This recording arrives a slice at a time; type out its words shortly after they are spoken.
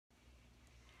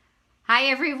Hi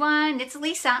everyone, it's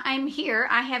Lisa. I'm here.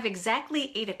 I have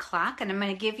exactly 8 o'clock and I'm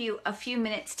going to give you a few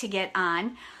minutes to get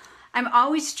on. I'm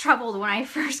always troubled when I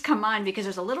first come on because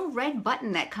there's a little red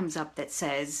button that comes up that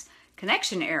says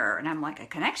connection error, and I'm like, a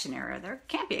connection error? There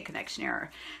can't be a connection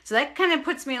error. So that kind of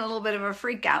puts me in a little bit of a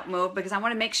freak out mode because I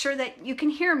want to make sure that you can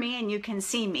hear me and you can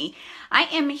see me. I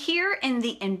am here in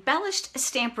the embellished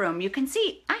stamp room. You can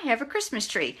see I have a Christmas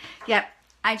tree. Yep.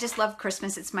 I just love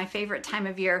Christmas. It's my favorite time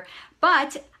of year.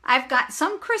 But I've got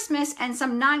some Christmas and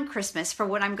some non-Christmas for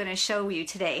what I'm going to show you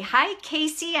today. Hi,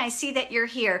 Casey. I see that you're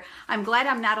here. I'm glad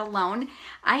I'm not alone.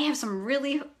 I have some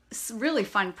really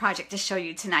fun project to show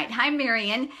you tonight. Hi,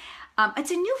 Marion.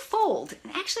 It's a new fold.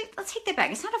 Actually, let's take that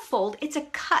back. It's not a fold. It's a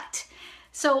cut.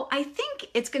 So I think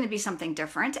it's going to be something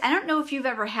different. I don't know if you've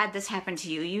ever had this happen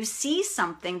to you. You see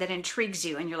something that intrigues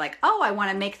you and you're like, oh, I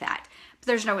want to make that. But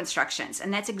there's no instructions.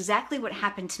 And that's exactly what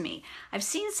happened to me. I've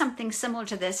seen something similar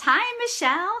to this. Hi,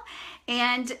 Michelle.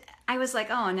 And I was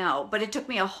like, oh no, but it took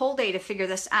me a whole day to figure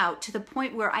this out to the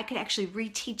point where I could actually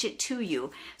reteach it to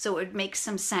you so it would make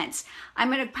some sense. I'm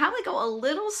going to probably go a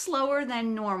little slower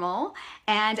than normal,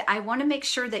 and I want to make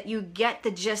sure that you get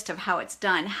the gist of how it's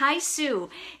done. Hi, Sue.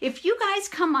 If you guys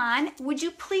come on, would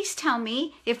you please tell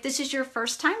me if this is your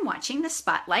first time watching the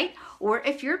Spotlight or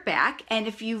if you're back, and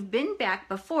if you've been back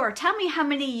before, tell me how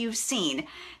many you've seen.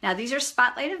 Now, these are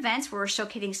Spotlight events where we're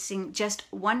showcasing just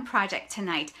one project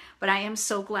tonight, but I am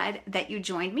so glad that you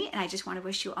joined me, and I just want to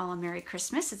wish you all a Merry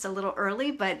Christmas. It's a little early,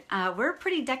 but we're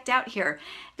pretty decked out here.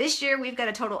 This year, we've got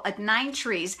a total of 9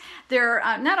 trees. They're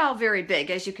not all very big,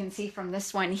 as you can see from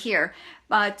this one here,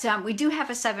 but we do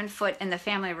have a 7-foot in the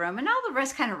family room, and all the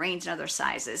rest kind of range in other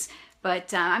sizes.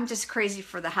 But I'm just crazy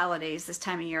for the holidays this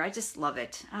time of year. I just love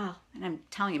it. Oh, and I'm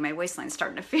telling you, my waistline's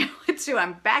starting to feel it too.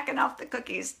 I'm backing off the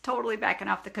cookies, totally backing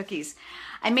off the cookies.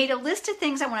 I made a list of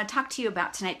things I want to talk to you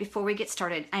about tonight before we get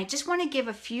started. I just want to give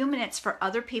a few minutes for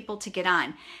other people to get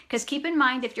on. Because keep in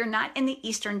mind, if you're not in the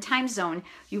Eastern time zone,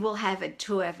 you will have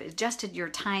to have adjusted your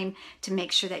time to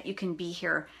make sure that you can be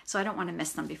here. So I don't want to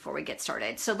miss them before we get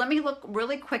started. So let me look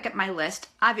really quick at my list.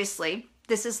 Obviously,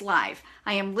 this is live.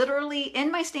 I am literally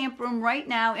in my stamp room right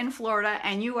now in Florida,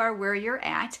 and you are where you're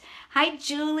at. Hi,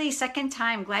 Julie, second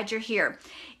time, glad you're here.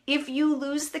 If you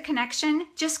lose the connection,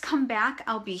 just come back,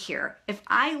 I'll be here. If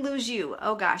I lose you,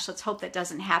 oh gosh, let's hope that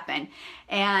doesn't happen.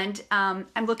 And I'm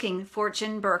looking,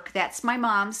 Fortune Burke, that's my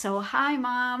mom, so hi,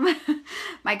 Mom.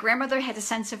 My grandmother had a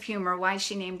sense of humor, why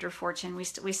she named her Fortune.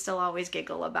 We still always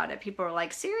giggle about it. People are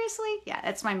like, seriously? Yeah,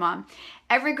 that's my mom.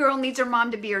 Every girl needs her mom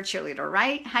to be her cheerleader,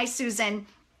 right? Hi, Susan.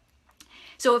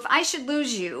 So if I should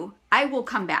lose you, I will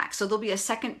come back. So there'll be a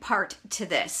second part to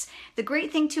this. The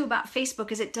great thing too about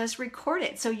Facebook is it does record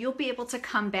it. So you'll be able to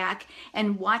come back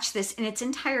and watch this in its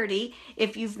entirety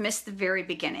if you've missed the very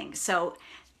beginning. So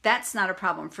that's not a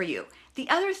problem for you. The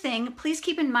other thing, please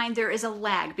keep in mind there is a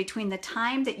lag between the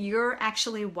time that you're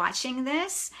actually watching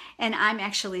this and I'm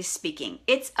actually speaking.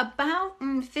 It's about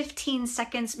 15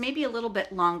 seconds, maybe a little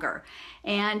bit longer.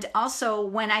 And also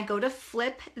when I go to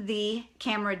flip the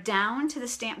camera down to the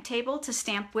stamp table to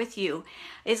stamp with you,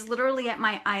 it's literally at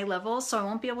my eye level, so I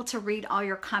won't be able to read all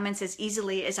your comments as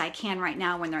easily as I can right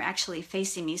now when they're actually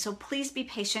facing me. So please be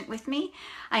patient with me.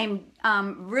 I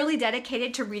am really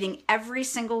dedicated to reading every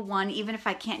single one, even if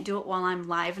I can't do it while I'm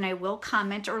live, and I will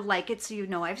comment or like it so you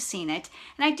know I've seen it,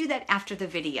 and I do that after the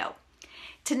video.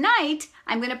 Tonight,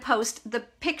 I'm going to post the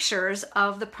pictures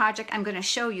of the project I'm going to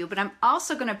show you, but I'm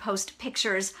also going to post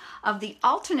pictures of the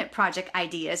alternate project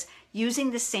ideas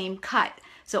using the same cut.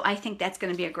 So I think that's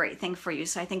going to be a great thing for you.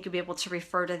 So I think you'll be able to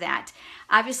refer to that.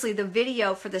 Obviously, the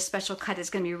video for the special cut is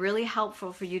going to be really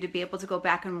helpful for you to be able to go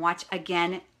back and watch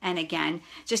again and again,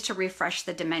 just to refresh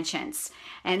the dimensions.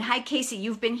 And hi, Casey,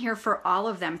 you've been here for all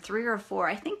of them, 3 or 4.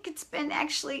 I think it's been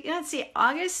actually, let's see,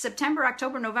 August, September,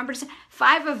 October, November,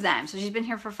 5 of them. So she's been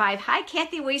here for 5. Hi,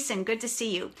 Kathy Wason, good to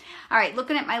see you. All right,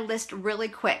 looking at my list really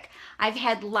quick. I've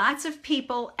had lots of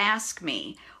people ask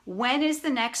me, when is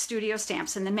the next Studio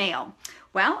Stamps in the mail?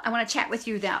 Well, I want to chat with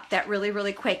you that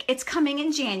really quick. It's coming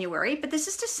in January, but this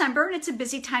is December and it's a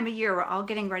busy time of year. We're all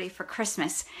getting ready for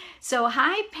Christmas. So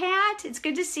hi, Pat. It's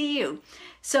good to see you.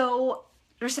 So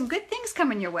there's some good things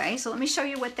coming your way. So let me show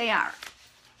you what they are.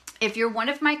 If you're one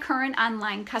of my current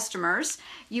online customers,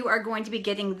 you are going to be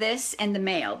getting this in the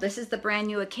mail. This is the brand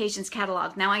new Occasions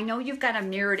catalog. Now I know you've got a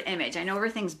mirrored image. I know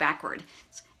everything's backward.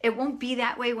 It won't be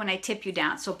that way when I tip you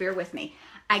down, so bear with me.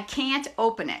 I can't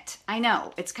open it. I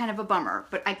know, it's kind of a bummer,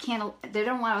 but I can't, they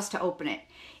don't allow us to open it.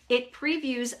 It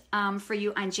previews for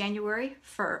you on January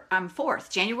 4th.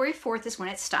 January 4th is when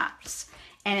it stops.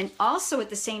 And also at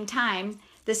the same time,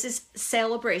 This is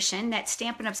Celebration. That's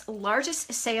Stampin' Up's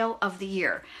largest sale of the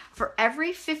year. For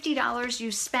every $50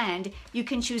 you spend, you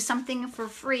can choose something for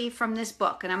free from this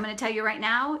book. And I'm going to tell you right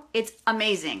now, it's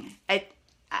amazing.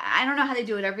 I don't know how they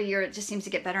do it every year. It just seems to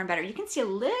get better and better. You can see a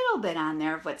little bit on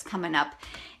there of what's coming up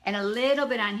and a little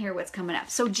bit on here what's coming up.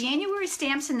 So January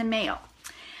stamps in the mail.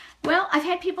 Well, I've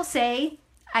had people say,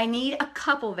 I need a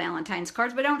couple Valentine's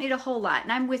cards, but I don't need a whole lot.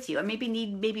 And I'm with you. I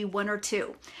maybe one or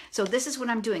two. So this is what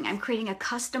I'm doing. I'm creating a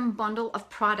custom bundle of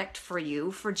product for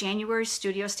you for January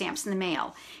studio stamps in the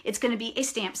mail. It's going to be a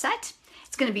stamp set.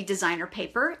 It's going to be designer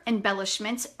paper,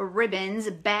 embellishments, ribbons,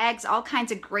 bags, all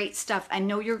kinds of great stuff I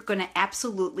know you're going to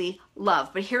absolutely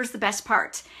love. But here's the best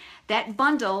part. That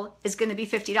bundle is going to be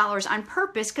 $50 on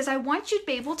purpose because I want you to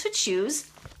be able to choose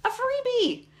a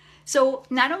freebie. So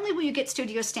not only will you get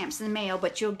studio stamps in the mail,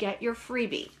 but you'll get your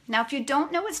freebie. Now, if you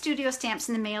don't know what studio stamps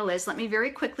in the mail is, let me very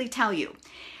quickly tell you.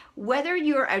 Whether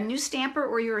you're a new stamper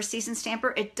or you're a seasoned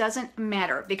stamper, it doesn't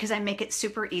matter because I make it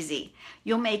super easy.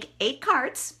 You'll make 8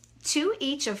 cards, 2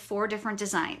 each of 4 different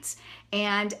designs.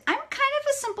 And I'm kind of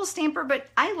a simple stamper, but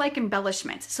I like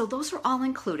embellishments. So those are all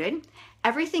included.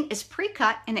 Everything is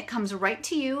pre-cut and it comes right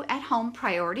to you at home,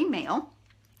 priority mail.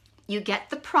 You get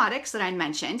the products that I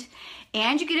mentioned,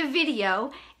 and you get a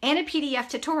video and a PDF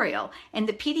tutorial. And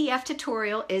the PDF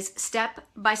tutorial is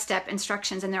step-by-step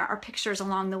instructions, and there are pictures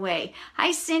along the way.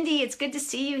 Hi, Cindy. It's good to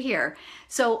see you here.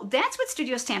 So that's what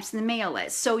Studio Stamps in the Mail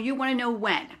is. So you want to know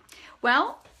when.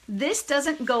 Well, this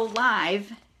doesn't go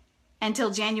live until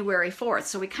January 4th,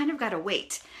 so we kind of got to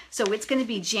wait. So it's going to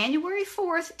be January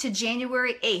 4th to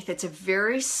January 8th. It's a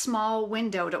very small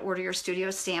window to order your studio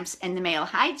stamps in the mail.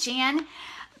 Hi, Jan.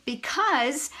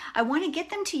 Because I want to get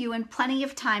them to you in plenty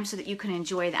of time so that you can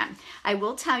enjoy them. I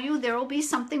will tell you there will be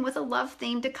something with a love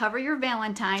theme to cover your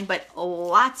Valentine, but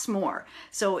lots more.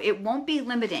 So it won't be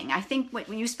limiting. I think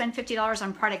when you spend $50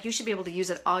 on product, you should be able to use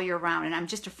it all year round, and I'm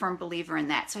just a firm believer in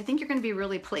that. So I think you're going to be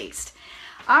really pleased.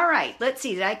 All right, let's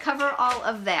see. Did I cover all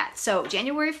of that? So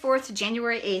January 4th to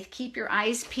January 8th, keep your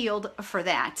eyes peeled for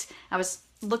that. I was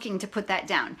looking to put that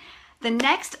down. The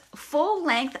next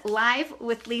full-length Live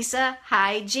with Lisa,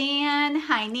 hi Jan,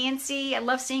 hi Nancy, I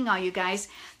love seeing all you guys.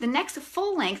 The next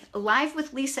full-length Live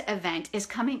with Lisa event is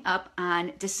coming up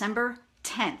on December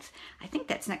 10th. I think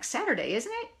that's next Saturday,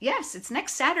 isn't it? Yes, it's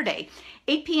next Saturday,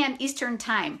 8 p.m. Eastern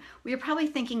Time. Well, you're probably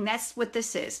thinking that's what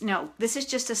this is. No, this is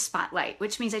just a spotlight,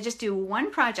 which means I just do one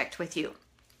project with you.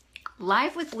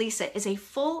 Live with Lisa is a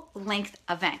full-length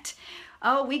event.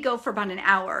 Oh, we go for about an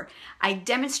hour. I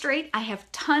demonstrate, I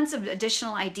have tons of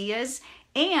additional ideas,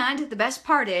 and the best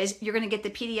part is you're going to get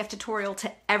the PDF tutorial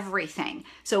to everything.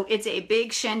 So it's a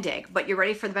big shindig, but you're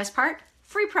ready for the best part?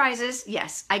 Free prizes.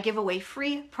 Yes, I give away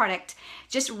free product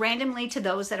just randomly to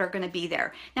those that are going to be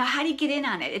there. Now, how do you get in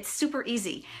on it? It's super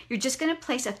easy. You're just going to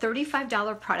place a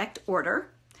 $35 product order,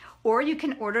 or you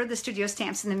can order the studio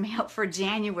stamps in the mail for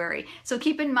January. So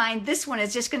keep in mind, this one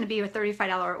is just going to be a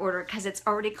 $35 order because it's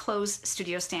already closed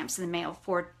studio stamps in the mail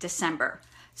for December.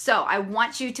 So I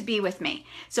want you to be with me.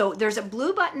 So there's a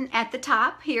blue button at the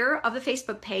top here of the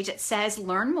Facebook page that says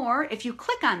Learn More. If you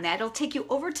click on that, it'll take you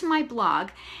over to my blog,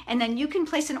 and then you can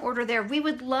place an order there. We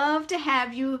would love to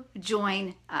have you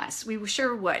join us. We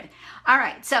sure would. All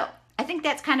right, so I think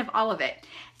that's kind of all of it.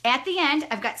 At the end,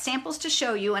 I've got samples to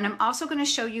show you, and I'm also going to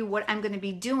show you what I'm going to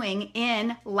be doing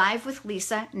in Live with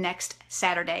Lisa next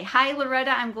Saturday. Hi, Loretta.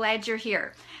 I'm glad you're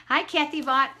here. Hi, Kathy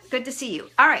Vaught. Good to see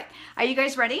you. All right. Are you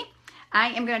guys ready? I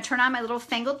am going to turn on my little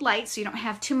fangled light so you don't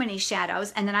have too many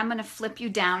shadows, and then I'm going to flip you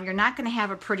down. You're not going to have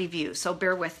a pretty view, so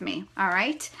bear with me. All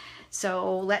right?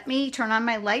 So let me turn on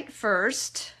my light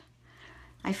first.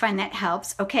 I find that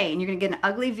helps. Okay, and you're going to get an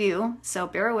ugly view, so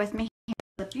bear with me.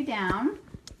 Flip you down.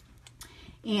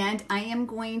 And I am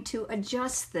going to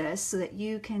adjust this so that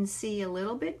you can see a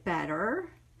little bit better.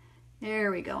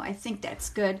 There we go. I think that's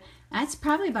good. That's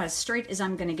probably about as straight as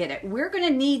I'm going to get it. We're going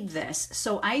to need this,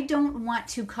 so I don't want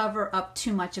to cover up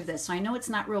too much of this. So I know it's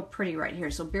not real pretty right here,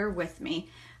 so bear with me.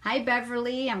 Hi,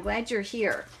 Beverly. I'm glad you're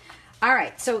here. All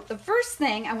right, so the first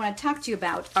thing I want to talk to you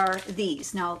about are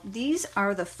these. Now, these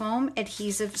are the foam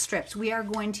adhesive strips. We are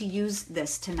going to use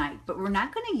this tonight, but we're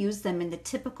not going to use them in the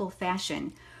typical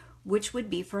fashion, which would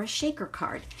be for a shaker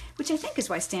card, which I think is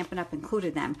why Stampin' Up!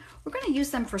 Included them. We're going to use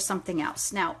them for something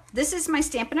else. Now, this is my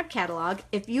Stampin' Up! Catalog.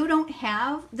 If you don't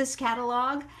have this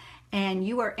catalog and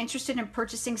you are interested in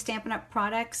purchasing Stampin' Up!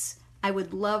 Products, I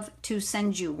would love to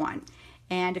send you one.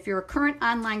 And if you're a current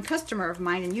online customer of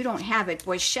mine and you don't have it,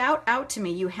 boy, shout out to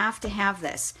me. You have to have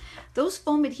this. Those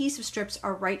foam adhesive strips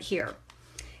are right here.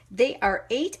 They are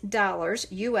 $8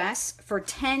 US for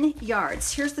 10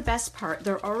 yards. Here's the best part.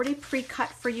 They're already pre-cut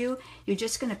for you. You're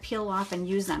just going to peel off and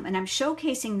use them. And I'm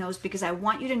showcasing those because I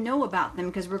want you to know about them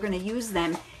because we're going to use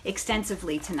them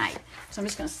extensively tonight. So I'm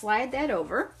just going to slide that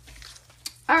over.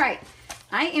 All right.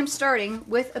 I am starting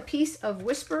with a piece of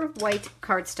Whisper White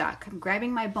cardstock. I'm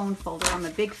grabbing my bone folder. I'm a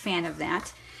big fan of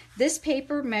that. This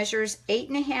paper measures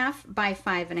 8.5 by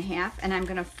 5.5, and I'm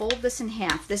going to fold this in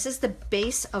half. This is the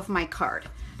base of my card.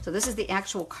 So this is the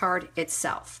actual card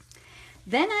itself.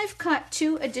 Then I've cut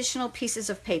 2 additional pieces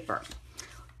of paper.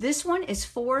 This one is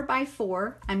 4 by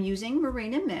 4. I'm using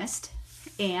Marina Mist,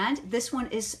 and this one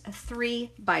is 3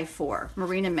 by 4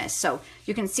 Marina Mist. So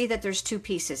you can see that there's 2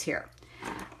 pieces here.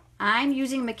 I'm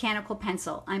using mechanical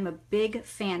pencil. I'm a big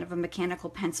fan of a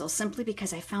mechanical pencil simply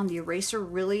because I found the eraser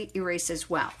really erases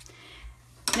well.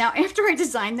 Now, after I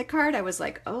designed the card, I was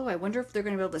like, oh, I wonder if they're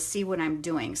going to be able to see what I'm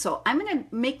doing. So I'm going to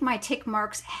make my tick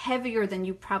marks heavier than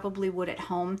you probably would at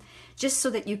home, just so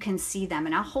that you can see them,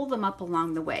 and I'll hold them up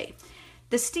along the way.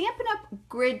 The Stampin' Up!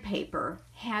 Grid paper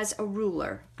has a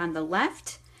ruler on the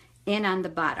left and on the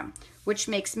bottom, which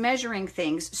makes measuring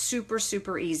things super,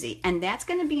 super easy. And that's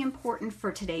going to be important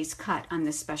for today's cut on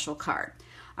this special card.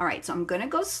 All right, so I'm going to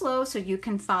go slow so you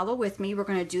can follow with me. We're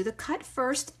going to do the cut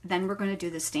first, then we're going to do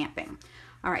the stamping.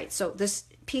 All right, so this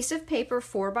piece of paper,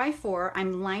 4 by 4,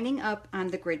 I'm lining up on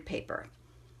the grid paper.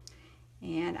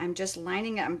 And I'm just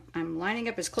lining up, I'm lining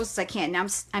up as close as I can. Now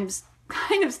I'm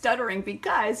kind of stuttering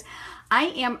because I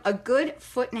am a good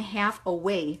 1.5 feet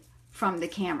away from the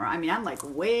camera. I mean, I'm like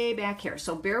way back here,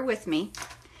 so bear with me.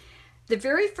 The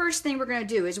very first thing we're going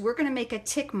to do is we're going to make a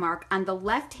tick mark on the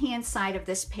left-hand side of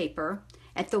this paper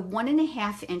at the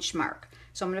 1.5 inch mark.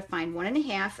 So I'm going to find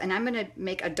 1.5, and I'm going to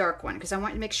make a dark one because I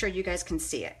want to make sure you guys can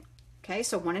see it. Okay,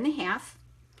 so 1.5.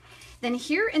 Then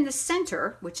here in the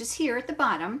center, which is here at the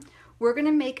bottom, we're going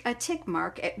to make a tick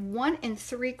mark at 1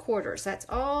 3/4. That's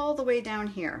all the way down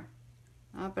here.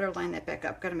 I better line that back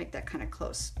up. Got to make that kind of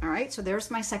close. All right, so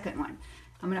there's my second one.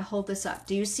 I'm going to hold this up.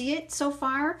 Do you see it so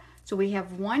far? So we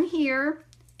have 1 here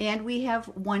and we have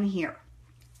 1 here.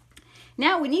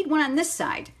 Now we need 1 on this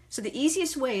side. So the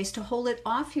easiest way is to hold it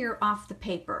off here off the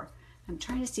paper. I'm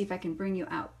trying to see if I can bring you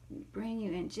out. Bring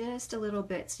you in just a little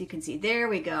bit so you can see. There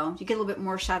we go. You get a little bit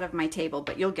more shot of my table,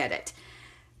 but you'll get it.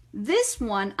 This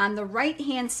one on the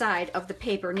right-hand side of the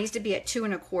paper needs to be at 2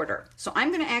 1/4. So I'm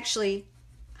going to actually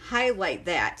highlight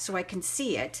that so I can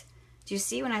see it. Do you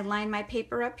see when I line my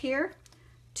paper up here?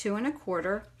 2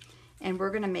 1/4, and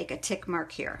we're going to make a tick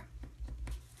mark here.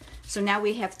 So now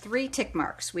we have 3 tick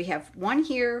marks. We have 1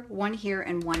 here, 1 here,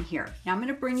 and 1 here. Now I'm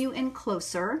going to bring you in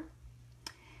closer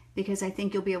because I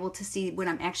think you'll be able to see what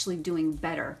I'm actually doing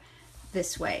better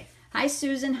this way. Hi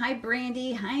Susan, hi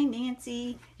Brandy, hi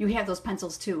Nancy. You have those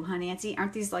pencils too, huh Nancy?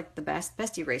 Aren't these like the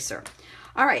best eraser?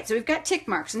 All right, so we've got tick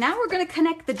marks. Now we're going to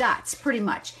connect the dots pretty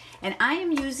much. And I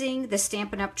am using the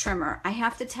Stampin' Up! Trimmer. I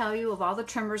have to tell you, of all the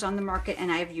trimmers on the market,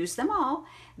 and I have used them all,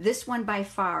 this one by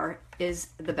far is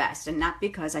the best, and not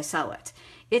because I sell it.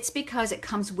 It's because it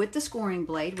comes with the scoring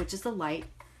blade, which is the light.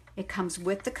 It comes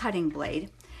with the cutting blade.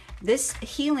 This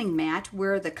healing mat,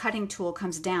 where the cutting tool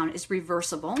comes down, is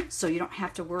reversible, so you don't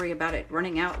have to worry about it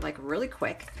running out like really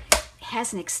quick. It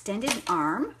has an extended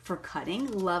arm for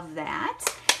cutting. Love that.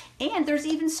 And there's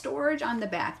even storage on the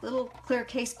back. Little clear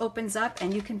case opens up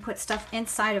and you can put stuff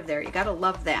inside of there. You gotta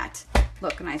love that.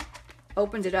 Look, and I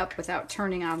opened it up without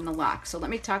turning on the lock. So let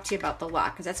me talk to you about the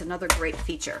lock, because that's another great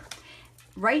feature.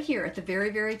 Right here at the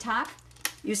very, very top,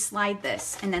 you slide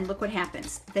this, and then look what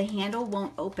happens. The handle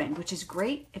won't open, which is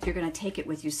great if you're gonna take it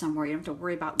with you somewhere. You don't have to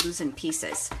worry about losing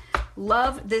pieces.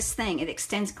 Love this thing. It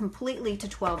extends completely to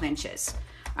 12 inches.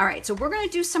 All right, so we're gonna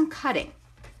do some cutting.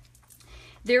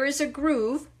 There is a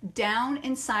groove down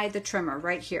inside the trimmer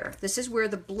right here. This is where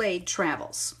the blade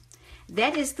travels.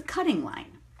 That is the cutting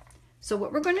line. So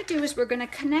what we're going to do is we're going to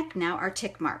connect now our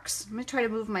tick marks. I'm going to try to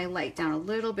move my light down a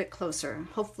little bit closer.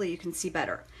 Hopefully you can see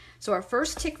better. So our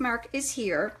first tick mark is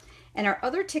here, and our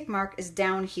other tick mark is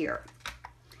down here.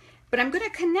 But I'm going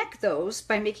to connect those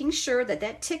by making sure that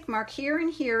that tick mark here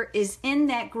and here is in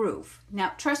that groove.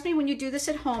 Now, trust me, when you do this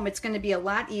at home, it's going to be a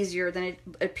lot easier than it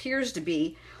appears to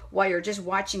be while you're just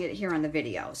watching it here on the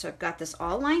video. So I've got this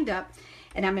all lined up,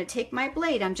 and I'm going to take my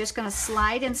blade. I'm just going to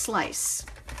slide and slice.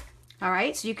 All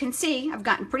right, so you can see I've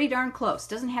gotten pretty darn close.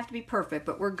 Doesn't have to be perfect,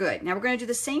 but we're good. Now we're going to do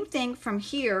the same thing from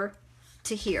here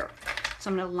to here. So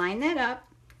I'm going to line that up,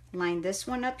 line this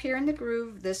one up here in the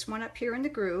groove, this one up here in the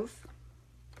groove,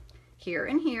 here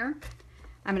and here.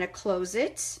 I'm going to close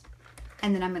it,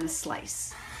 and then I'm going to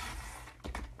slice.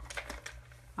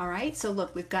 All right, so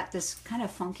look, we've got this kind of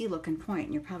funky looking point,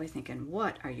 and you're probably thinking,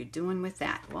 what are you doing with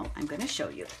that? Well, I'm going to show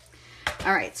you.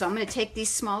 All right, so I'm going to take these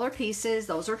smaller pieces.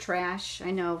 Those are trash.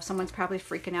 I know someone's probably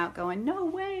freaking out going, no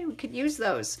way, we could use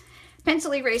those.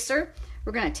 Pencil eraser.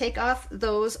 We're going to take off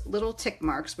those little tick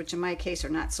marks, which in my case are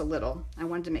not so little. I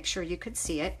wanted to make sure you could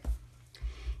see it.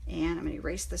 And I'm going to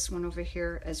erase this one over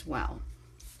here as well.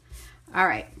 All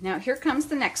right, now here comes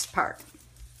the next part.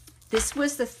 This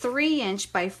was the 3"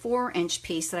 by 4"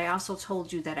 piece that I also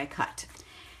told you that I cut.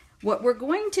 What we're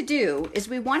going to do is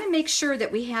we want to make sure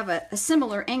that we have a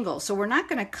similar angle. So we're not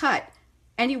going to cut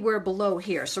anywhere below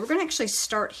here. So we're going to actually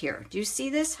start here. Do you see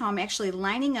this? How I'm actually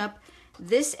lining up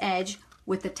this edge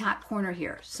with the top corner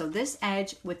here. So this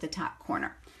edge with the top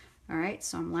corner. All right,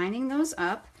 so I'm lining those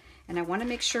up, and I want to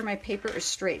make sure my paper is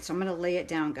straight. So I'm going to lay it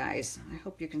down, guys. I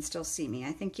hope you can still see me.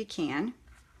 I think you can.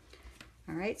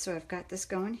 All right, so I've got this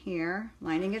going here,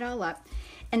 lining it all up.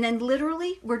 And then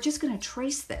literally, we're just going to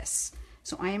trace this.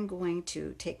 So I am going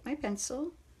to take my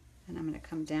pencil, and I'm going to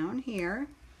come down here,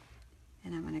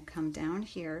 and I'm going to come down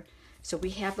here. So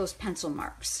we have those pencil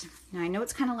marks. Now I know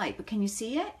it's kind of light, but can you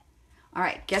see it? All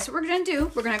right, guess what we're going to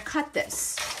do? We're going to cut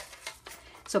this.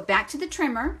 So back to the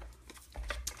trimmer.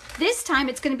 This time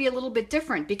it's going to be a little bit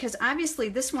different because obviously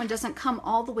this one doesn't come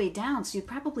all the way down, so you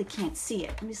probably can't see it.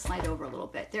 Let me slide over a little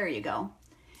bit. There you go.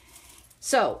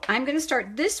 So I'm going to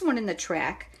start this one in the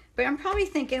track, but I'm probably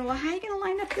thinking, well, how are you going to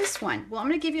line up this one? Well, I'm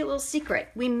going to give you a little secret.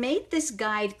 We made this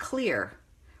guide clear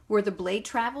where the blade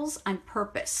travels on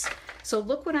purpose. So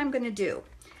look what I'm going to do.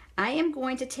 I am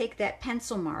going to take that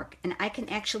pencil mark, and I can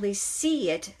actually see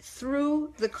it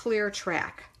through the clear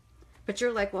track. But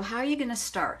you're like, well, how are you going to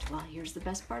start? Well, here's the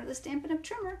best part of the Stampin' Up!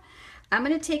 Trimmer. I'm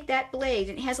going to take that blade,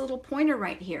 and it has a little pointer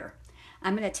right here.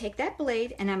 I'm going to take that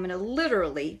blade, and I'm going to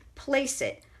literally place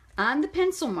it on the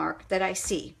pencil mark that I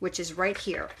see, which is right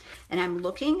here. And I'm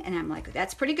looking, and I'm like,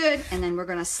 that's pretty good. And then we're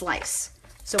going to slice.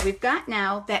 So we've got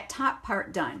now that top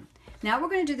part done. Now we're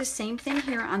going to do the same thing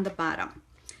here on the bottom.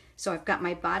 So I've got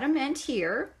my bottom end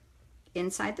here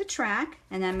inside the track,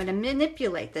 and I'm going to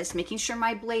manipulate this, making sure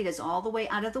my blade is all the way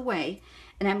out of the way.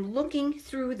 And I'm looking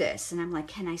through this, and I'm like,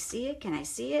 can I see it? Can I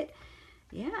see it?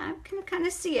 Yeah, I can kind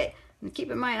of see it. And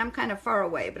keep in mind, I'm kind of far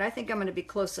away, but I think I'm going to be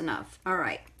close enough. All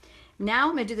right. Now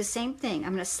I'm going to do the same thing.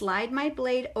 I'm going to slide my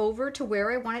blade over to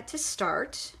where I want it to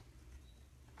start,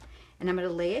 and I'm going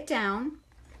to lay it down,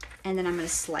 and then I'm going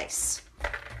to slice.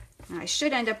 Now, I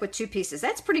should end up with 2 pieces.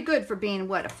 That's pretty good for being,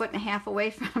 what, 1.5 feet away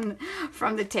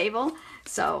from the table.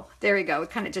 So there you go.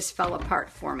 It kind of just fell apart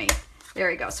for me.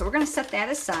 There you go. So we're going to set that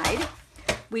aside.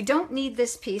 We don't need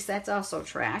this piece. That's also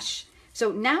trash.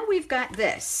 So now we've got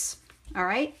this. All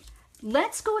right.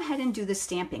 Let's go ahead and do the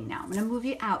stamping now. I'm going to move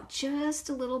you out just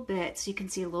a little bit so you can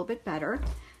see a little bit better.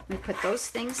 Let me put those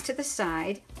things to the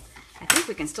side. I think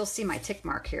we can still see my tick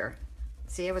mark here.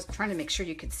 See, I was trying to make sure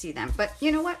you could see them. But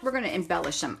you know what? We're going to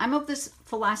embellish them. I'm of this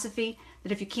philosophy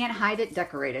that if you can't hide it,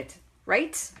 decorate it.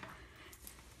 Right?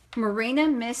 Marina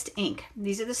Mist ink.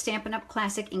 These are the Stampin' Up!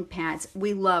 Classic ink pads.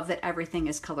 We love that everything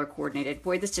is color coordinated.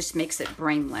 Boy, this just makes it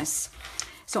brainless.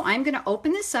 So I'm going to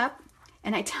open this up,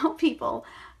 and I tell people,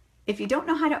 if you don't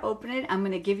know how to open it, I'm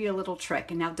going to give you a little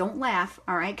trick. And now don't laugh,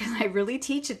 all right, because I really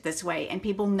teach it this way, and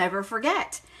people never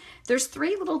forget. There's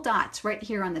 3 little dots right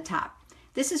here on the top.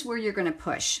 This is where you're going to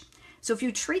push. So if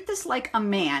you treat this like a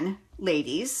man,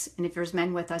 ladies, and if there's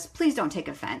men with us, please don't take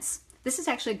offense. This is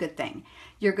actually a good thing.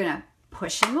 You're going to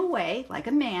push him away like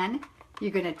a man.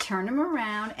 You're going to turn him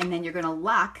around, and then you're going to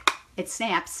lock, it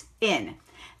snaps, in.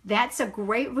 That's a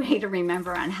great way to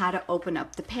remember on how to open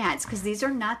up the pads, because these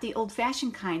are not the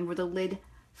old-fashioned kind where the lid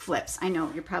flips. I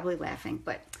know, you're probably laughing,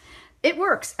 but it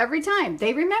works every time.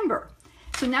 They remember.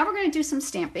 So now we're going to do some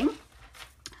stamping.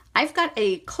 I've got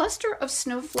a cluster of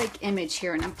snowflake image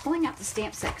here, and I'm pulling out the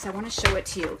stamp set because I want to show it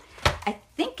to you. I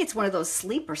think it's one of those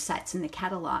sleeper sets in the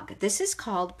catalog. This is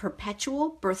called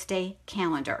Perpetual Birthday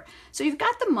Calendar. So you've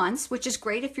got the months, which is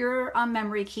great if you're a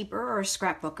memory keeper or a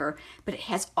scrapbooker, but it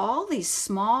has all these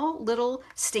small little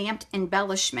stamped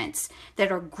embellishments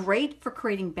that are great for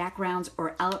creating backgrounds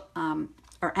or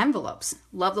envelopes.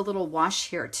 Love the little wash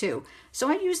here too. So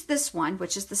I used this one,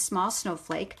 which is the small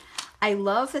snowflake. I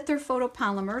love that they're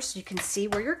photopolymer, so you can see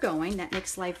where you're going. That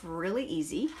makes life really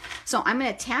easy. So I'm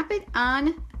going to tap it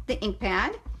on the ink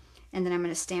pad, and then I'm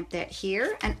going to stamp that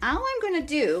here. And all I'm going to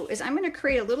do is I'm going to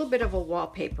create a little bit of a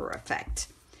wallpaper effect.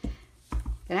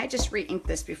 And I just re-inked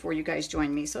this before you guys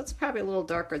joined me, so it's probably a little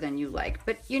darker than you like.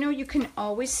 But you know, you can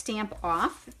always stamp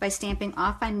off. By stamping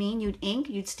off, I mean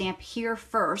you'd stamp here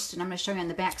first, and I'm going to show you on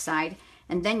the back side,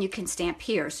 and then you can stamp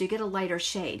here, so you get a lighter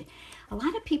shade. A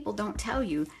lot of people don't tell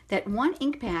you that one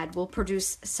ink pad will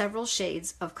produce several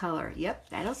shades of color. Yep,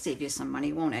 that'll save you some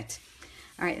money, won't it?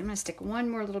 All right, I'm gonna stick one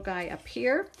more little guy up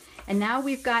here. And now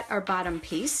we've got our bottom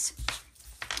piece.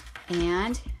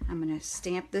 And I'm gonna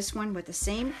stamp this one with the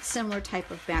same similar type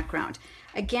of background.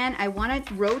 Again, I wanna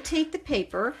rotate the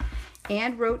paper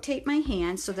and rotate my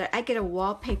hand so that I get a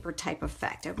wallpaper type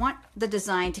effect. I want the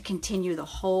design to continue the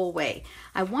whole way.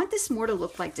 I want this more to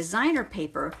look like designer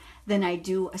paper than I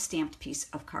do a stamped piece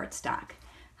of cardstock.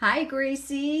 Hi,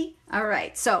 Gracie. All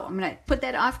right, so I'm gonna put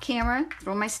that off camera,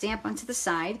 throw my stamp onto the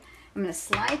side. I'm gonna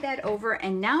slide that over,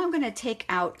 and now I'm gonna take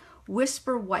out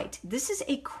Whisper White. This is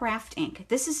a craft ink.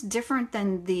 This is different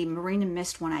than the Marina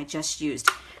Mist one I just used.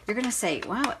 You're gonna say,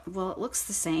 wow, well, it looks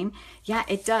the same. Yeah,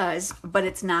 it does, but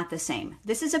it's not the same.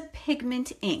 This is a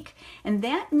pigment ink, and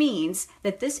that means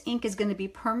that this ink is gonna be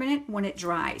permanent when it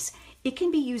dries. It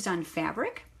can be used on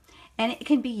fabric, and it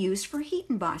can be used for heat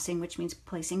embossing, which means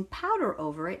placing powder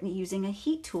over it and using a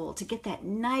heat tool to get that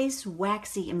nice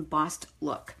waxy embossed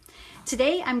look.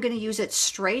 Today, I'm gonna use it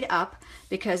straight up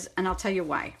because, and I'll tell you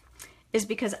why, is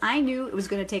because I knew it was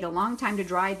going to take a long time to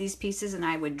dry these pieces and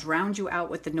I would drown you out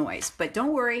with the noise. But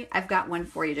don't worry, I've got one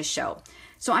for you to show.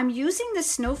 So I'm using the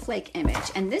snowflake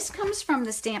image, and this comes from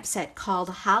the stamp set called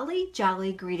Holly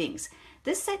Jolly Greetings.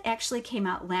 This set actually came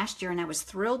out last year and I was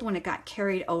thrilled when it got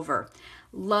carried over.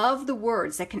 Love the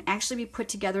words that can actually be put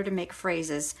together to make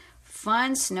phrases.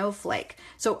 Fun snowflake.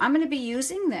 So I'm going to be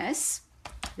using this.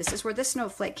 This is where the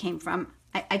snowflake came from.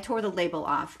 I tore the label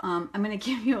off. I'm going to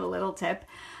give you a little tip.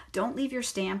 Don't leave your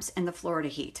stamps in the Florida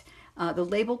heat. The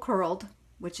label curled,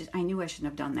 which is, I knew I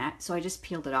shouldn't have done that, so I just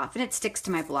peeled it off, and it sticks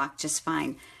to my block just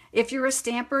fine. If you're a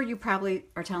stamper, you probably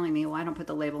are telling me, well, I don't put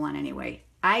the label on anyway.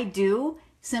 I do,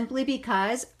 simply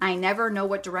because I never know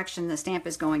what direction the stamp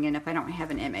is going in if I don't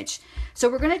have an image. So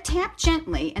we're going to tap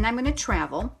gently, and I'm going to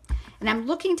travel, and I'm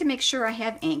looking to make sure I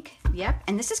have ink. Yep,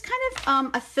 and this is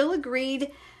kind of a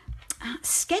filigreed,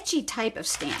 sketchy type of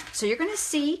stamp. So you're going to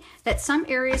see that some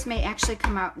areas may actually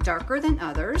come out darker than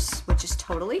others, which is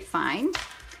totally fine.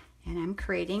 And I'm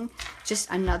creating just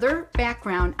another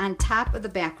background on top of the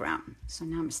background. So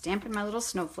now I'm stamping my little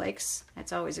snowflakes.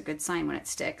 That's always a good sign when it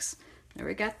sticks. There,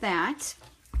 we got that.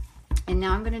 And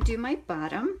now I'm going to do my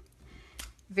bottom.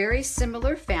 Very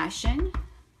similar fashion.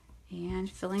 And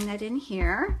filling that in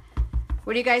here.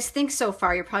 What do you guys think so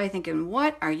far? You're probably thinking,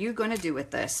 what are you going to do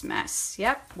with this mess?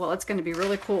 Yep, well, it's going to be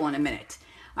really cool in a minute.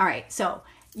 All right, so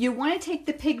you want to take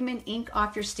the pigment ink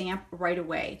off your stamp right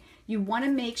away. You want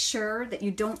to make sure that you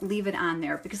don't leave it on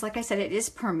there because, like I said, it is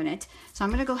permanent. So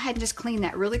I'm going to go ahead and just clean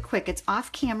that really quick. It's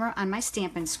off camera on my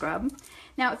Stampin' Scrub.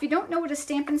 Now, if you don't know what a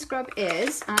Stampin' Scrub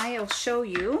is, I'll show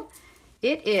you.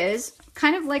 It is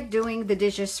kind of like doing the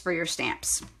dishes for your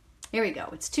stamps. Here we go.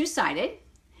 It's two-sided.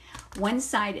 One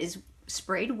side is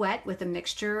sprayed wet with a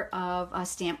mixture of a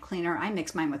stamp cleaner. I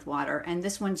mix mine with water, and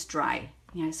this one's dry.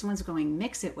 Yeah, this one's going,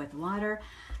 mix it with water.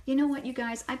 You know what, you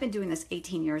guys? I've been doing this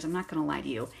 18 years. I'm not going to lie to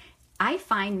you. I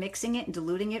find mixing it and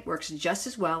diluting it works just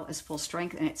as well as full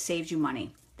strength, and it saves you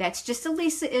money. That's just a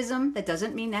Lisa-ism. That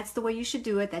doesn't mean that's the way you should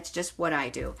do it. That's just what I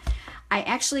do. I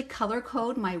actually color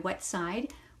code my wet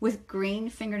side with green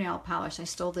fingernail polish. I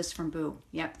stole this from Boo.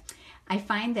 Yep. I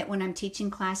find that when I'm teaching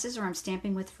classes or I'm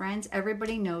stamping with friends,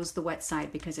 everybody knows the wet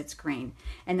side because it's green.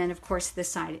 And then, of course, this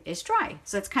side is dry.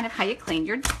 So that's kind of how you clean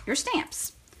your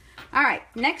stamps. All right,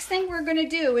 next thing we're going to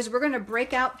do is we're going to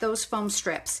break out those foam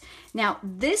strips. Now,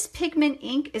 this pigment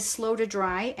ink is slow to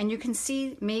dry, and you can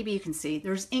see, maybe you can see,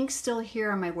 there's ink still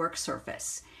here on my work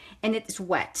surface, and it's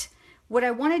wet. What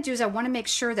I want to do is I want to make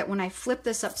sure that when I flip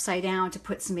this upside down to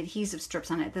put some adhesive strips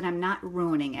on it, that I'm not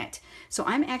ruining it. So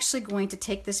I'm actually going to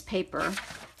take this paper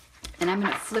and I'm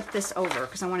going to flip this over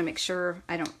because I want to make sure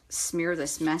I don't smear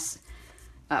this mess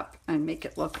up and make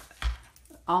it look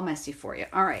all messy for you.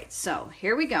 All right, so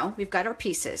here we go. We've got our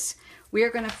pieces. We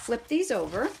are going to flip these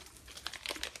over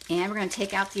and we're going to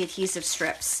take out the adhesive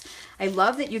strips. I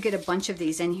love that you get a bunch of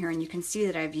these in here and you can see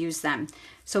that I've used them.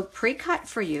 So pre-cut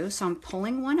for you, so I'm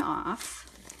pulling one off.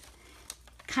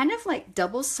 Kind of like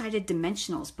double-sided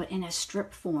dimensionals, but in a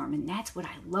strip form, and that's what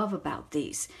I love about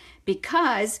these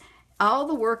because all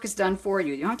the work is done for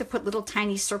you. You don't have to put little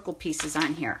tiny circle pieces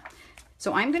on here.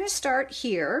 So I'm going to start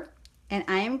here and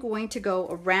I am going to go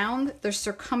around the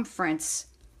circumference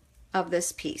of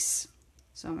this piece.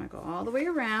 So I'm going to go all the way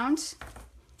around.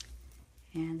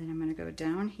 And then I'm going to go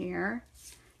down here.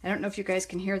 I don't know if you guys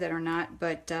can hear that or not,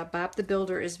 but Bob the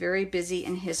Builder is very busy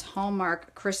in his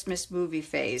Hallmark Christmas movie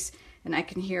phase. And I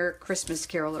can hear Christmas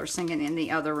carolers singing in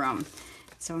the other room.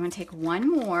 So I'm going to take one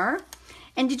more.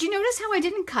 And did you notice how I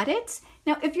didn't cut it?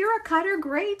 Now, if you're a cutter,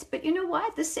 great, but you know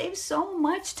what? This saves so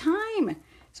much time.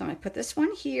 So I'm gonna put this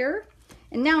one here,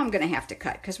 and now I'm gonna have to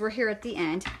cut because we're here at the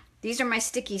end. These are my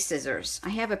sticky scissors. I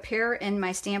have a pair in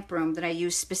my stamp room that I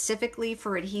use specifically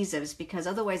for adhesives because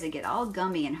otherwise they get all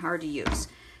gummy and hard to use.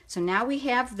 So now we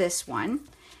have this one,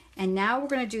 and now we're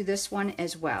gonna do this one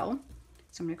as well.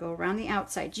 So I'm gonna go around the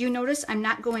outside. Do you notice I'm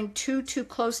not going too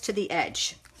close to the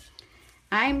edge?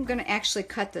 I'm gonna actually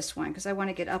cut this one because I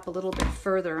wanna get up a little bit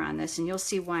further on this, and you'll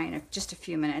see why in just a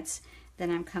few minutes.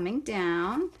 Then I'm coming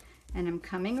down and I'm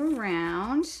coming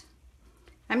around.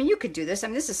 I mean, you could do this. I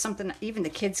mean, this is something that even the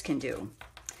kids can do.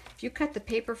 If you cut the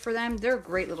paper for them, they're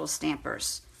great little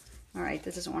stampers. All right,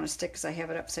 this doesn't want to stick because I have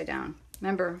it upside down.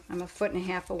 Remember, I'm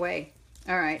 1.5 feet away.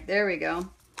 All right, there we go.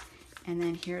 And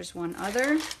then here's one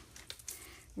other.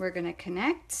 We're gonna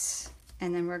connect,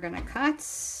 and then we're gonna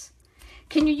cut.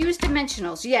 Can you use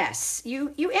dimensionals? Yes,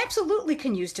 you absolutely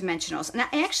can use dimensionals. And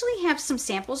I actually have some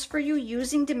samples for you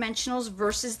using dimensionals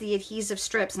versus the adhesive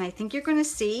strips. And I think you're gonna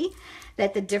see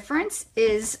that the difference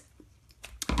is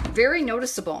very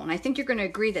noticeable. And I think you're gonna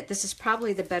agree that this is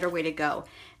probably the better way to go.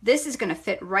 This is gonna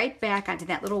fit right back onto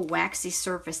that little waxy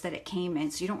surface that it came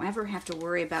in, so you don't ever have to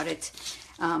worry about it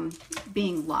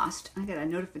being lost. I got a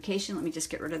notification, let me just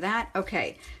get rid of that.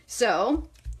 Okay, so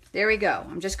there we go.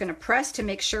 I'm just gonna press to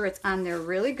make sure it's on there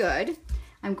really good.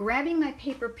 I'm grabbing my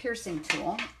paper piercing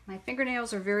tool. My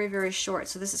fingernails are very, very short,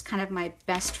 so this is kind of my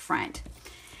best friend.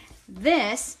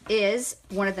 This is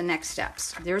one of the next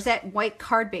steps. There's that white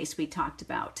card base we talked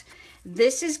about.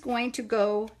 This is going to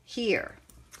go here.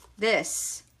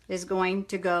 This is going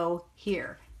to go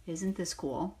here. Isn't this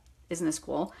cool? Isn't this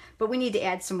cool? But we need to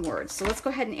add some words. So let's go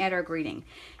ahead and add our greeting.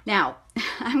 Now,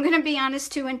 I'm going to be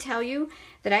honest too and tell you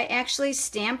that I actually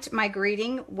stamped my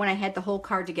greeting when I had the whole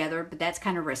card together, but that's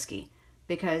kind of risky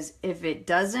because if it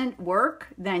doesn't work,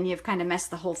 then you've kind of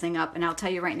messed the whole thing up. And I'll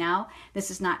tell you right now, this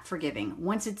is not forgiving.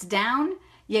 Once it's down,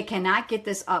 you cannot get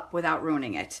this up without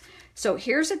ruining it. So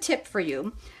here's a tip for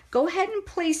you. Go ahead and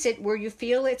place it where you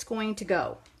feel it's going to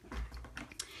go.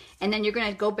 And then you're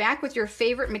going to go back with your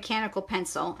favorite mechanical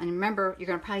pencil. And remember, you're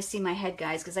going to probably see my head,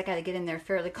 guys, because I got to get in there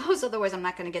fairly close. Otherwise, I'm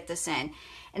not going to get this in.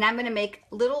 And I'm going to make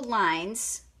little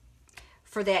lines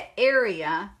for that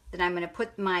area that I'm going to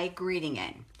put my greeting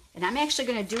in. And I'm actually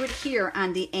going to do it here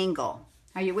on the angle.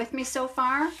 Are you with me so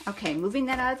far? Okay, moving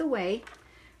that out of the way.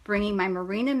 Bringing my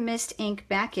Marina Mist ink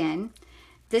back in.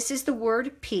 This is the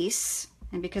word peace.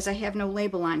 And because I have no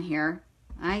label on here,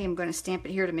 I am going to stamp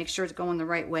it here to make sure it's going the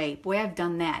right way. Boy, I've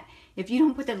done that. If you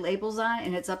don't put the labels on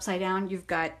and it's upside down, you've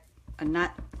got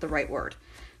not the right word.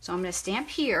 So I'm going to stamp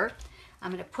here.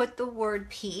 I'm going to put the word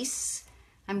peace.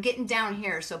 I'm getting down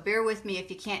here, so bear with me if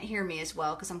you can't hear me as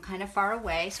well because I'm kind of far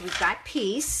away. So we've got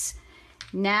peace.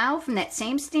 Now from that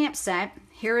same stamp set,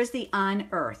 here is the on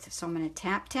earth. So I'm going to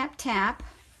tap, tap, tap,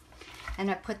 and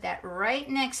I put that right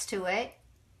next to it.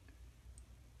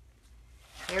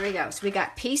 There we go. So we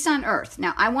got peace on earth.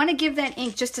 Now I want to give that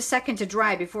ink just a second to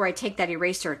dry before I take that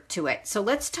eraser to it. So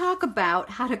let's talk about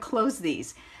how to close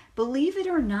these. Believe it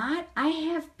or not, I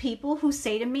have people who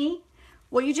say to me,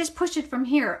 well, you just push it from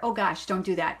here. Oh gosh, don't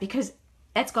do that because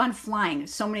that's gone flying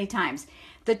so many times.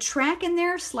 The track in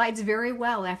there slides very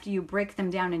well after you break them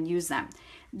down and use them.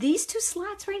 These two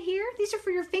slots right here, these are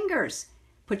for your fingers.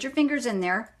 Put your fingers in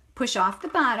there, push off the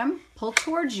bottom, pull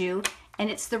towards you, and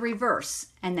it's the reverse,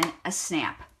 and then a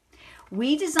snap.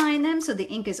 We design them so the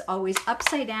ink is always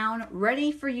upside down,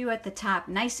 ready for you at the top,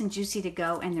 nice and juicy to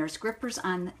go, and there's grippers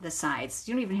on the sides.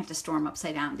 You don't even have to store them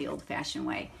upside down the old-fashioned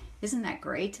way. Isn't that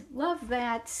great? Love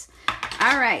that.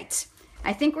 All right,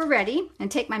 I think we're ready. And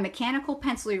take my mechanical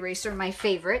pencil eraser, my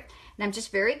favorite, and I'm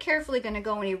just very carefully going to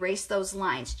go and erase those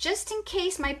lines, just in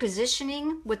case my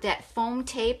positioning with that foam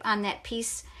tape on that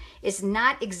piece is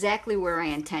not exactly where I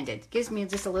intended. Gives me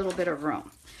just a little bit of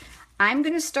room. I'm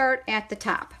going to start at the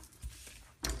top.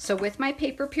 So with my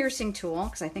paper piercing tool,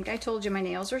 because I think I told you my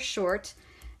nails are short,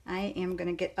 I am going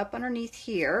to get up underneath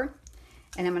here,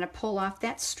 and I'm going to pull off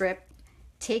that strip,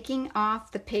 taking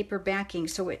off the paper backing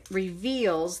so it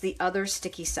reveals the other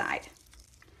sticky side.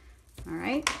 All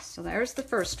right, so there's the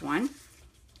first one.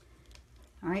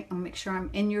 All right, I'll make sure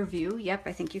I'm in your view. Yep,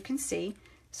 I think you can see.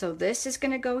 So this is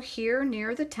going to go here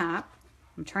near the top.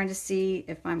 I'm trying to see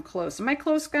if I'm close. Am I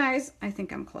close, guys? I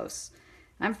think I'm close.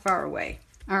 I'm far away.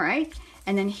 All right,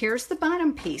 and then here's the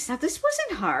bottom piece. Now this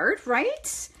wasn't hard,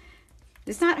 right?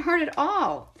 It's not hard at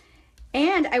all.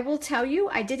 And I will tell you,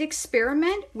 I did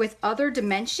experiment with other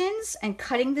dimensions and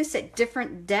cutting this at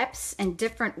different depths and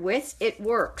different widths. It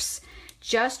works.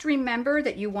 Just remember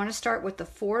that you want to start with the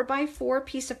 4x4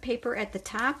 piece of paper at the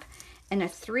top and a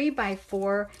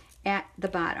 3x4 at the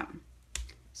bottom.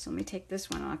 So let me take this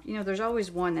one off. You know, there's always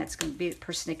one that's going to be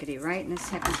persnickety, right? And this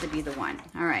happens to be the one.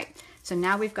 All right. So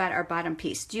now we've got our bottom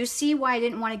piece. Do you see why I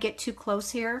didn't want to get too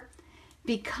close here?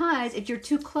 Because if you're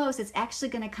too close, it's actually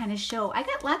going to kind of show. I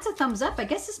got lots of thumbs up. I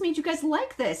guess this means you guys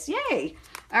like this. Yay.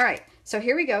 All right. So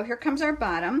here we go. Here comes our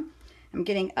bottom. I'm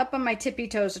getting up on my tippy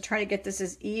toes to try to get this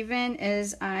as even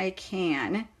as I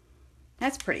can.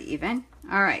 That's pretty even.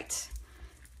 All right.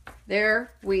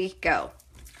 There we go.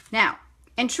 Now,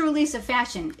 in true Lisa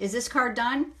fashion, is this card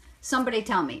done? Somebody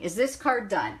tell me, is this card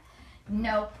done?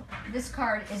 Nope, this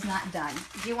card is not done.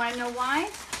 Do you want to know why?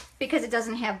 Because it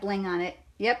doesn't have bling on it.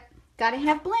 Yep, gotta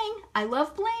have bling. I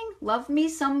love bling. Love me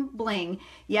some bling.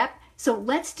 Yep, so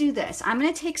let's do this. I'm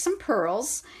going to take some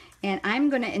pearls and I'm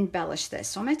going to embellish this.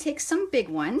 So I'm going to take some big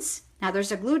ones. Now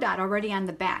there's a glue dot already on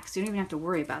the back, so you don't even have to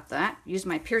worry about that. Use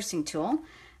my piercing tool.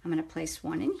 I'm going to place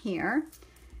one in here.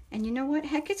 And you know what?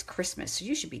 Heck, it's Christmas, so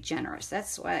you should be generous.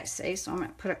 That's what I say. So I'm going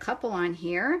to put a couple on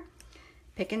here,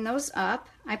 picking those up.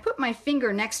 I put my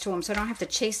finger next to them so I don't have to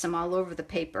chase them all over the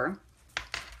paper.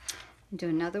 Do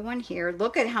another one here.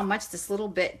 Look at how much this little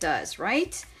bit does,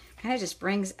 right? Kind of just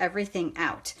brings everything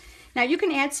out. Now you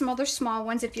can add some other small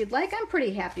ones if you'd like. I'm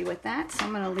pretty happy with that, so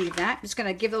I'm going to leave that. I'm just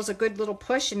going to give those a good little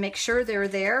push and make sure they're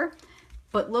there.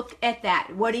 But look at that.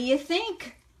 What do you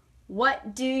think?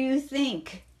 What do you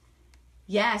think?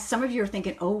 Yes, some of you are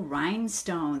thinking, oh,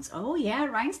 rhinestones. Oh, yeah,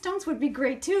 rhinestones would be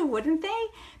great too, wouldn't they?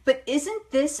 But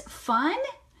isn't this fun?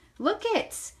 Look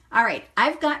it. All right,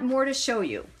 I've got more to show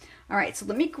you. All right, so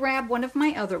let me grab one of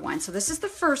my other ones. So this is the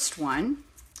first one.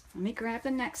 Let me grab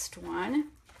the next one.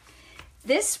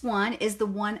 This one is the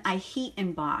one I heat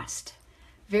embossed.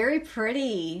 Very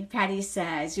pretty, Patty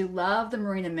says. You love the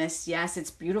Marina Mist. Yes,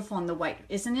 it's beautiful in the white,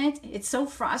 isn't it? It's so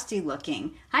frosty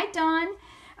looking. Hi, Dawn.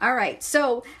 All right,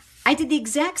 so I did the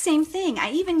exact same thing.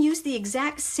 I even used the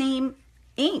exact same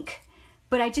ink,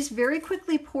 but I just very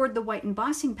quickly poured the white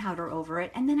embossing powder over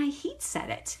it and then I heat set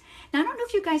it. Now, I don't know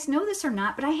if you guys know this or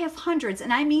not, but I have hundreds,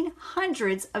 and I mean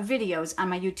hundreds of videos on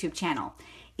my YouTube channel.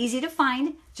 Easy to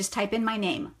find. Just type in my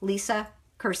name, Lisa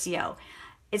Curcio.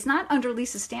 It's not under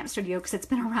Lisa Stamp Studio because it's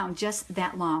been around just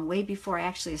that long, way before I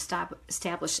actually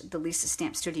established the Lisa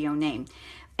Stamp Studio name.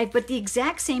 But the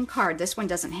exact same card, this one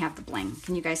doesn't have the bling.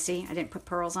 Can you guys see? I didn't put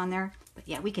pearls on there, but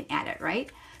yeah, we can add it,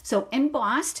 right? So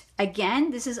embossed,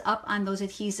 again, this is up on those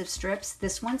adhesive strips.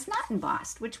 This one's not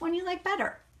embossed. Which one do you like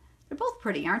better? They're both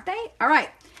pretty, aren't they? All right,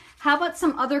 how about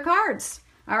some other cards?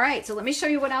 All right, so let me show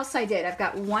you what else I did. I've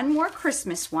got one more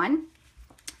Christmas one.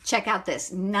 Check out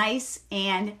this, nice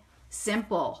and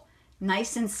simple.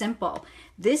 Nice and simple.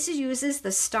 This uses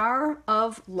the Star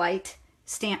of Light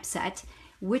stamp set,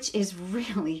 which has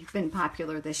really been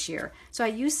popular this year. So I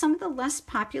used some of the less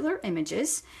popular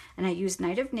images, and I used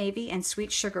Night of Navy and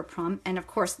Sweet Sugar Plum, and of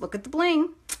course, look at the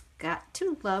bling. Got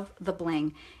to love the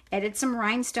bling. Added some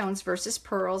rhinestones versus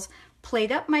pearls,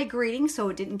 played up my greeting so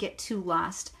it didn't get too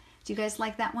lost. Do you guys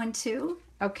like that one too?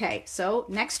 Okay, so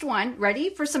next one.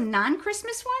 Ready for some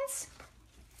non-Christmas ones?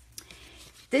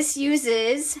 This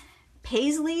uses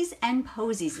Paisleys and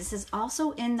Posies. This is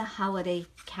also in the holiday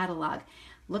catalog.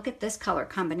 Look at this color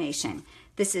combination.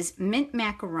 This is Mint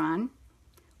Macaron,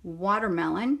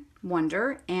 Watermelon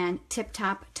Wonder, and Tip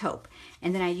Top Taupe.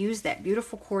 And then I used that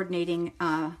beautiful coordinating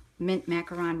Mint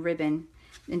Macaron ribbon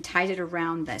and tied it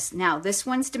around this. Now, this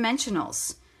one's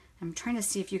dimensionals. I'm trying to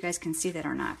see if you guys can see that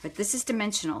or not, but this is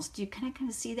dimensionals. Do you kind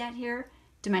of see that here?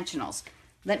 Dimensionals.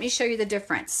 Let me show you the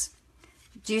difference.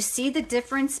 Do you see the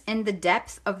difference in the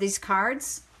depth of these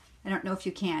cards? I don't know if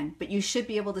you can, but you should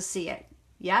be able to see it.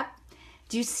 Yep.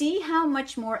 Do you see how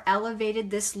much more elevated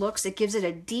this looks? It gives it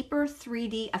a deeper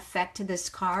 3D effect to this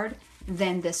card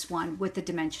than this one with the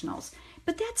dimensionals.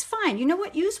 But that's fine. You know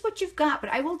what? Use what you've got. But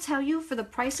I will tell you, for the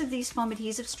price of these foam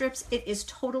adhesive strips, it is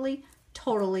totally,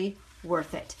 totally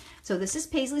worth it. So this is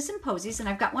Paisleys and Posies, and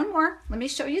I've got one more. Let me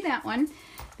show you that one.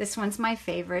 This one's my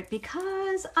favorite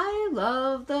because I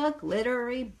love the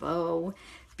glittery bow.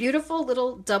 Beautiful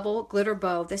little double glitter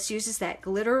bow. This uses that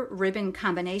glitter ribbon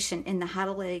combination in the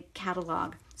holiday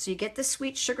catalog. So you get the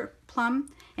Sweet Sugar Plum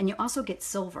and you also get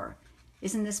silver.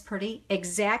 Isn't this pretty?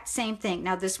 Exact same thing.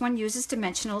 Now this one uses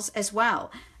dimensionals as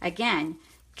well. Again,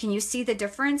 can you see the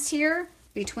difference here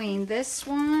between this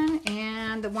one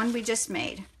and the one we just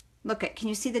made? Look at, can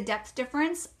you see the depth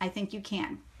difference? I think you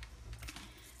can.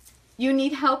 You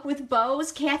need help with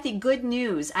bows? Kathy, good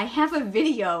news. I have a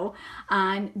video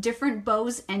on different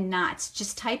bows and knots.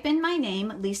 Just type in my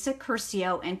name, Lisa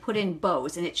Curcio, and put in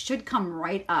bows, and it should come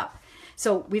right up.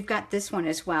 So we've got this one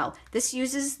as well. This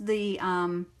uses the,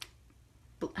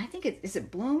 I think is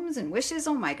it Blooms and Wishes?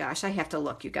 Oh my gosh, I have to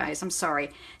look, you guys. I'm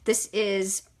sorry. This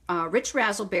is Rich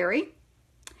Razzleberry.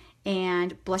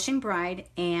 and Blushing Bride,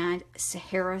 and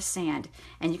Sahara Sand.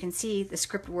 And you can see the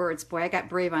script words. Boy, I got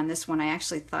brave on this one. I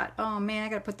actually thought, oh man, I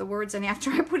got to put the words in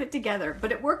after I put it together.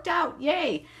 But it worked out.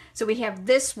 Yay. So we have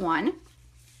this one.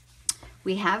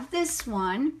 We have this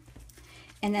one.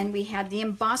 And then we have the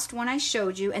embossed one I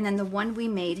showed you. And then the one we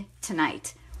made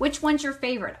tonight. Which one's your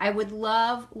favorite? I would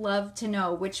love to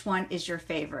know which one is your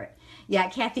favorite. Yeah,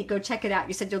 Kathy, go check it out.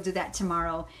 You said you'll do that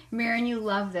tomorrow. Marion, you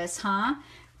love this, huh?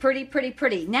 Pretty, pretty,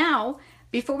 pretty. Now,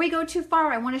 before we go too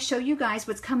far, I want to show you guys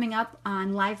what's coming up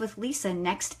on Live with Lisa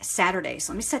next Saturday.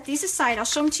 So let me set these aside. I'll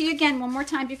show them to you again one more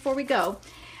time before we go.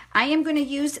 I am going to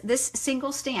use this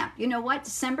single stamp. You know what?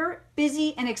 December,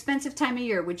 busy and expensive time of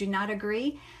year. Would you not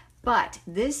agree? But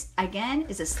this, again,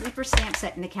 is a sleeper stamp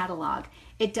set in the catalog.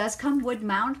 It does come wood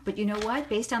mount, but you know what?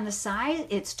 Based on the size,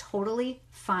 it's totally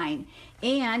fine.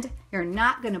 And you're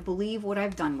not going to believe what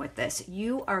I've done with this.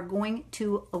 You are going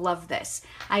to love this.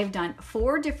 I've done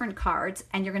 4 different cards,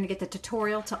 and you're going to get the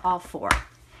tutorial to all 4.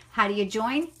 How do you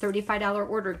join? $35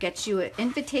 order gets you an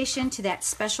invitation to that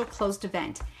special closed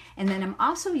event. And then I'm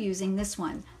also using this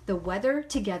one, the Weather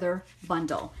Together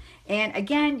Bundle. And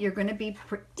again, you're going to be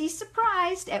pretty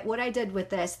surprised at what I did with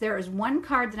this. There is one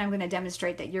card that I'm going to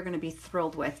demonstrate that you're going to be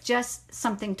thrilled with. Just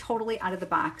something totally out of the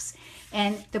box.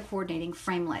 And the coordinating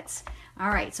framelits. All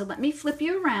right, so let me flip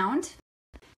you around.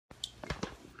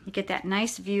 You get that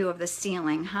nice view of the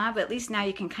ceiling, huh? But at least now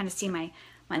you can kind of see my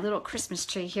little Christmas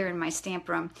tree here in my stamp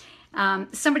room.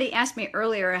 Somebody asked me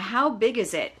earlier, how big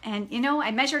is it? And you know,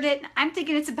 I measured it. I'm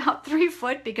thinking it's about 3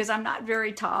 foot because I'm not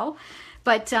very tall.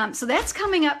 But so that's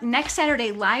coming up next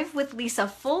Saturday, Live with Lisa,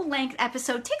 full-length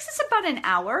episode. Takes us about an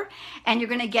hour, and you're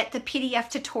going to get the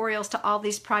PDF tutorials to all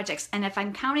these projects. And if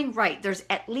I'm counting right, there's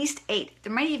at least 8.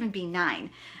 There might even be 9.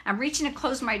 I'm reaching to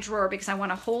close my drawer because I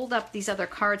want to hold up these other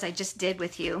cards I just did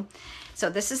with you.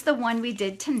 So this is the one we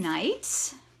did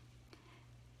tonight.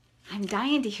 I'm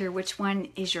dying to hear which one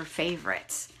is your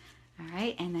favorite. All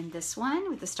right, and then this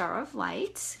one with the Star of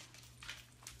Light.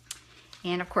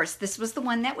 And of course, this was the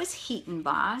one that was heat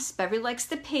embossed. Beverly likes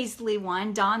the paisley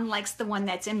one. Dawn likes the one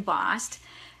that's embossed.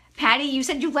 Patty, you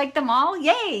said you liked them all?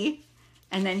 Yay!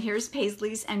 And then here's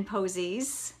Paisleys and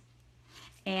Posies.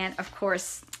 And of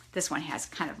course, this one has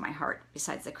kind of my heart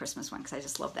besides the Christmas one because I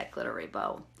just love that glittery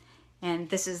bow. And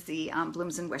this is the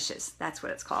Blooms and Wishes. That's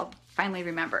what it's called. Finally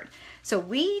remembered. So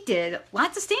we did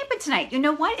lots of stamping tonight. You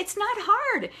know what? It's not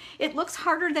hard. It looks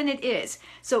harder than it is.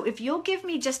 So if you'll give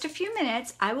me just a few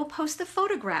minutes, I will post the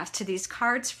photographs to these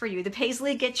cards for you. The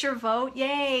Paisley gets your vote.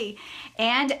 Yay.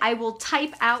 And I will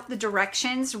type out the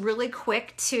directions really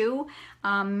quick too.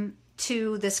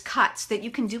 To this cut so that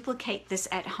you can duplicate this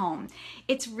at home.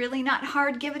 It's really not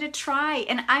hard. Give it a try.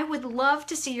 And I would love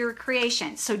to see your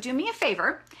creation. So do me a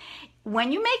favor.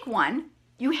 When you make one,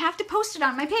 you have to post it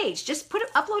on my page. Just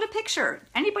upload a picture.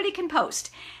 Anybody can post.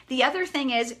 The other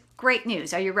thing is, great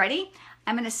news. Are you ready?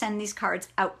 I'm going to send these cards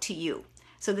out to you.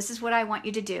 So this is what I want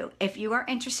you to do. If you are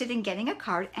interested in getting a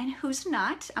card, and who's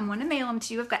not, I'm going to mail them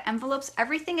to you. I've got envelopes.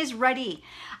 Everything is ready.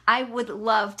 I would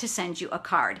love to send you a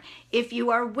card. If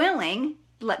you are willing,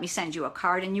 let me send you a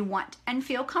card and you want and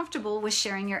feel comfortable with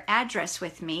sharing your address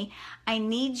with me, I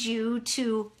need you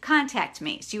to contact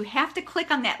me. So you have to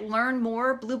click on that Learn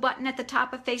More blue button at the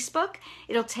top of Facebook.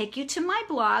 It'll take you to my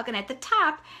blog, and at the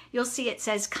top you'll see it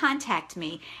says Contact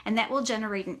Me, and that will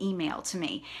generate an email to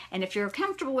me. And if you're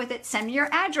comfortable with it, send me your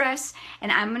address,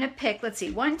 and I'm going to pick, let's see,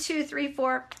 1, 2, 3,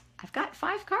 4. I've got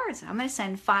 5 cards. I'm going to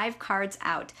send 5 cards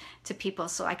out to people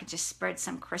so I could just spread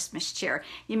some Christmas cheer.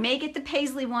 You may get the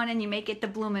Paisley one and you may get the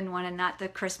Bloomin' one and not the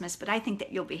Christmas, but I think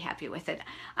that you'll be happy with it.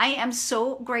 I am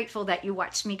so grateful that you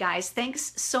watched me, guys.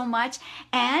 Thanks so much.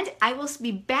 And I will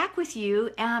be back with you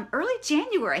early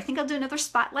January. I think I'll do another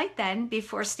spotlight then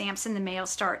before Stamps in the Mail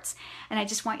starts. And I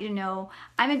just want you to know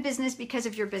I'm in business because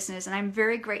of your business, and I'm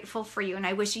very grateful for you. And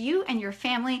I wish you and your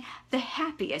family the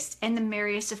happiest and the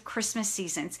merriest of Christmas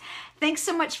seasons. Thanks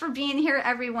so much for being here,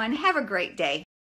 everyone. Have a great day.